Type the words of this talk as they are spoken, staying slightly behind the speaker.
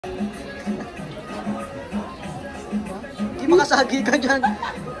makasagi ka dyan.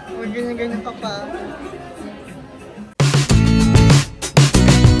 Huwag ganyan-ganyan ka pa.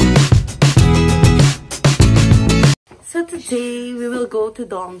 So today, we will go to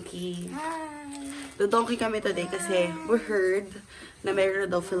Donkey. The Donkey kami today kasi we heard na mayroon na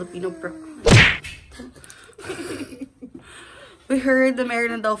daw Filipino We heard na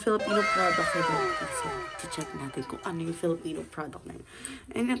mayroon na daw Filipino product sa Donkey. So, check natin kung ano yung Filipino product na yun.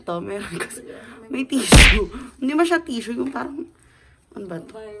 And ito, meron kasi, may tissue. Hindi ba siya tissue? Yung parang, ano ba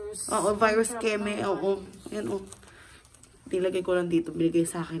ito? Virus. Oo, virus keme. Oo, yan o. Nilagay ko lang dito. Binigay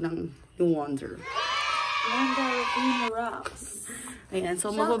sa akin ng yung Wonder. Wonder Filipino Rocks. Ayan,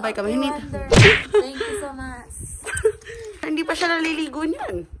 so magbabay kami. Thank you so much. Hindi pa siya naliligo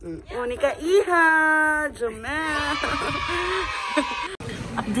niyan. Monica Iha! Jomel!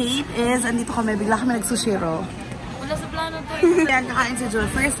 Update is, andito kami, bigla kami nagsushiro. Wala sa plano to. Ayan, kakain si Joel.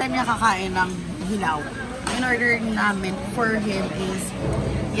 First time niya kakain ng hilaw. In order namin for him is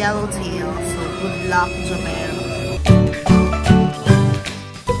yellowtail. So, good luck, Jomel.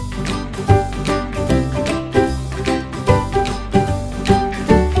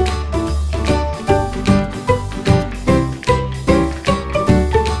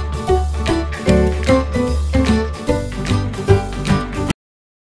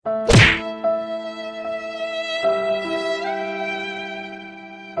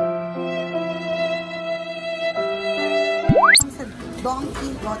 Don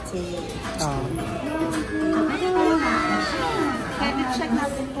Quijote.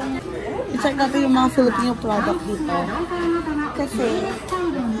 I-check natin yung mga Filipino product dito. Kasi,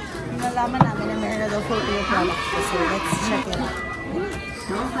 nalaman namin na meron na daw Filipino product. So, let's check it out.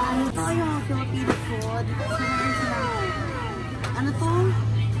 Ito yung mga Filipino food. Ano to?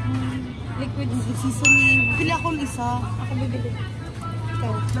 Liquid seasoning. Pili akong isa. Ako bibili.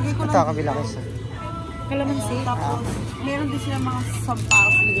 Ikaw. Lagay ko lang. Ito, kabila ko isa. Kalamansi. Tapos, meron din sila mga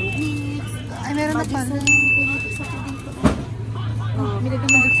sampaw. Ay, meron na pala. May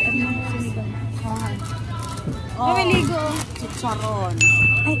nagmamandik sa ano. Sinigang. Mamiligo. Chicharon.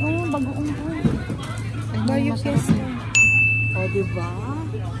 Ay, oo. Bagoong po. Mario Queso. O, diba?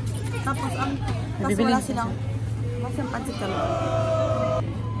 Tapos, wala silang pansit canton.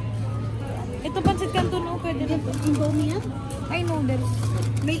 Ito pansit canton, no? Pwede na ito. Indomie yan? Ay, noodles.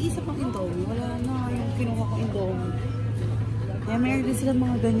 May isa pang Indomie. Wala na yung kinuha ko Indomie. Kaya mayroon din silang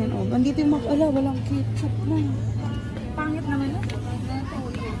mga ganyan. Oh. Nandito yung mga, walang ketchup na. Pangit naman, no?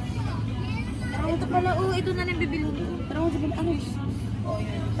 Ito pala, ito na lang bibili ko. Pero ano? Oh,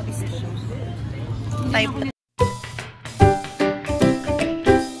 yun. Patis ko. Type na.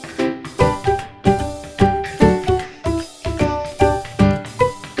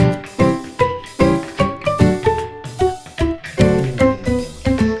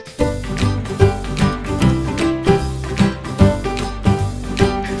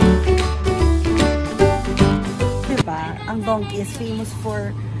 Donkey is famous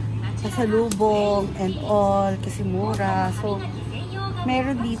for pasalubong and all kasi mura. So,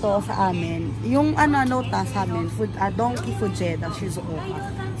 meron dito sa amin. Yung nota sa amin, Donkey Fujeda, Shizuoka.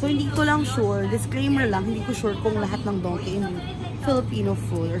 So, hindi ko lang sure, disclaimer lang, hindi ko sure kung lahat ng Donkey in Filipino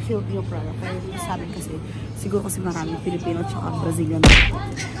food or Filipino product. Pero sa amin kasi, siguro kasi maraming Filipino at Brazilian.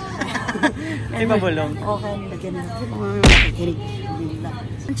 Di ba bulong? Okay, nilagyan na. Kasi mga makikinig.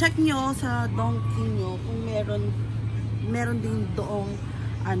 Check nyo sa Donkey nyo kung meron din doong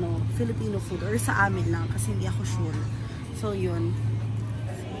Filipino food or sa amin lang kasi hindi ako sure. So yun.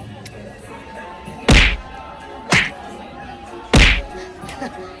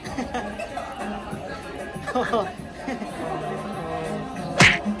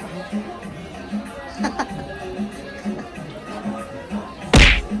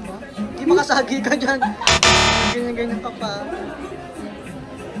 Hindi makasagi ka dyan. Ganyan-ganyan ka pa.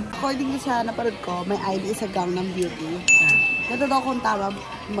 According sa napanood ko, may ID sa Gangnam Beauty. Ito daw kung tama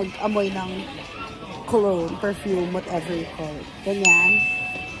mag-amoy ng cologne, perfume, whatever you call it. Ganyan.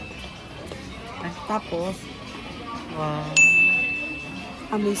 Tapos, wow.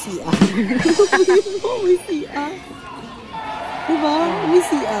 Amoy CR. Amoy CR. Diba? Amoy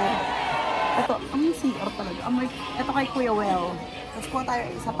CR. Ito, amoy CR talaga. Ito kay Kuya Well. Tapos kung tayo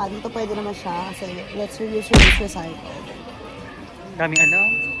isa pa, dito pwede naman siya. Kasi let's reuse, recycle. Daming alam.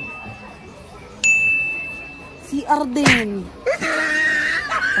 CR din.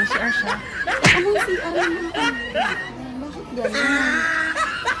 Ang CR siya. Amoy CR naman. Bakit ganyan?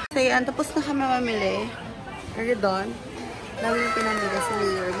 So yan, tapos na kami mamili. Are done? Dami yung pinamili sa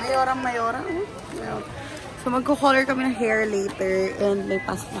layer. Mayora. So magko-color kami ng hair later. And may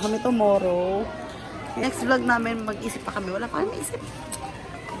pasok na kami tomorrow. Next vlog namin, mag-isip pa kami. Wala pa kami isip.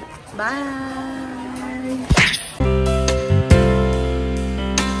 Bye!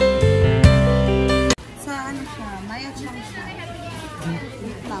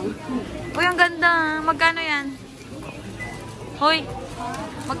 Lang. Uy, ang ganda. Magkano yan? Hoy,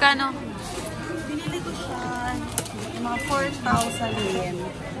 magkano? Binili ko siya. Mga 4,000 yen.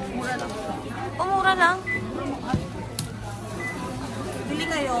 Mura lang siya. Oh, mura lang. Bili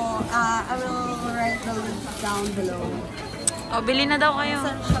kayo. I will write the link down below. O, bili na daw kayo.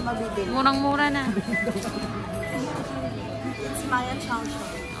 Saan siya mabibili? Murang-mura na. It's Maya Chang Shop.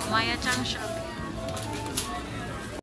 Maya Chang Shop.